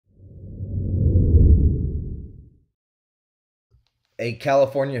A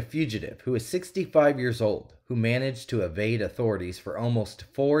California fugitive who is 65 years old, who managed to evade authorities for almost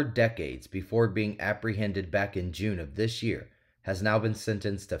 4 decades before being apprehended back in June of this year, has now been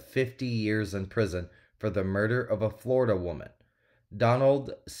sentenced to 50 years in prison for the murder of a Florida woman.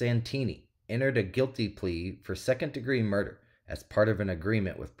 Donald Santini entered a guilty plea for second-degree murder as part of an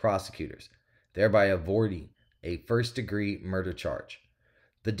agreement with prosecutors, thereby avoiding a first-degree murder charge.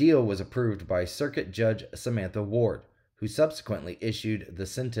 The deal was approved by Circuit Judge Samantha Ward, who subsequently issued the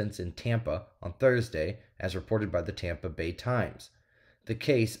sentence in Tampa on Thursday, as reported by the Tampa Bay Times. The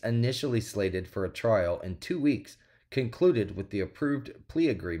case, initially slated for a trial in 2 weeks, concluded with the approved plea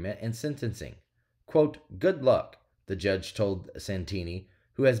agreement and sentencing. Quote, "Good luck," the judge told Santini,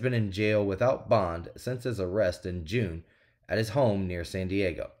 who has been in jail without bond since his arrest in June at his home near San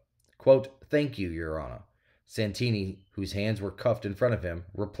Diego. Quote, "Thank you, Your Honor." Santini, whose hands were cuffed in front of him,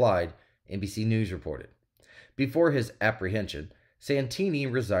 replied, NBC News reported. Before his apprehension, Santini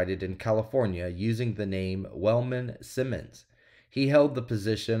resided in California using the name Wellman Simmons. He held the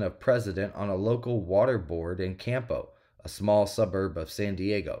position of president on a local water board in Campo, a small suburb of San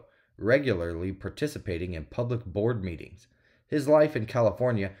Diego, regularly participating in public board meetings. His life in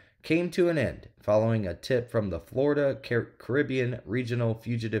California came to an end following a tip from the Florida Caribbean Regional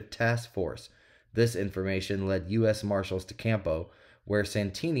Fugitive Task Force. This information led U.S. Marshals to Campo, where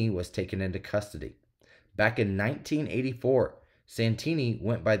Santini was taken into custody. Back in 1984, Santini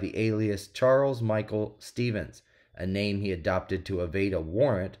went by the alias Charles Michael Stevens, a name he adopted to evade a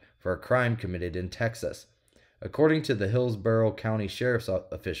warrant for a crime committed in Texas. According to the Hillsborough County Sheriff's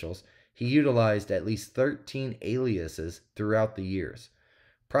officials, he utilized at least 13 aliases throughout the years.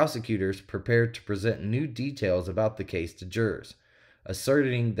 Prosecutors prepared to present new details about the case to jurors,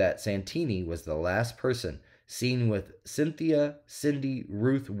 asserting that Santini was the last person seen with Cynthia Cindy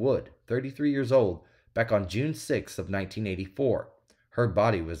Ruth Wood, 33 years old, back on June 6 of 1984. Her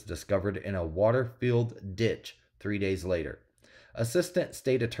body was discovered in a water-filled ditch 3 days later. Assistant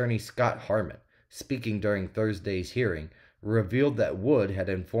State Attorney Scott Harmon, speaking during Thursday's hearing, revealed that Wood had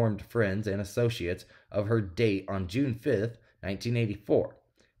informed friends and associates of her date on June 5, 1984.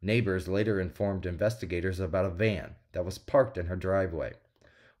 Neighbors later informed investigators about a van that was parked in her driveway.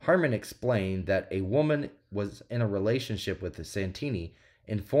 Harmon explained that a woman was in a relationship with Santini,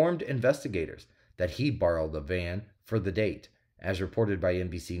 informed investigators that he borrowed the van for the date, as reported by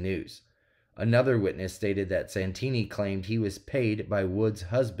NBC News. Another witness stated that Santini claimed he was paid by Wood's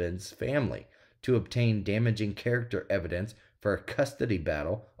husband's family to obtain damaging character evidence for a custody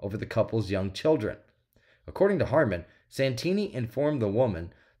battle over the couple's young children. According to Harmon, Santini informed the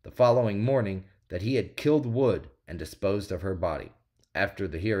woman the following morning that he had killed Wood and disposed of her body. After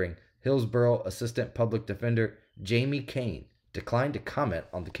the hearing, Hillsborough Assistant Public Defender Jamie Kane declined to comment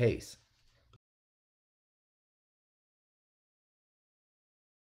on the case.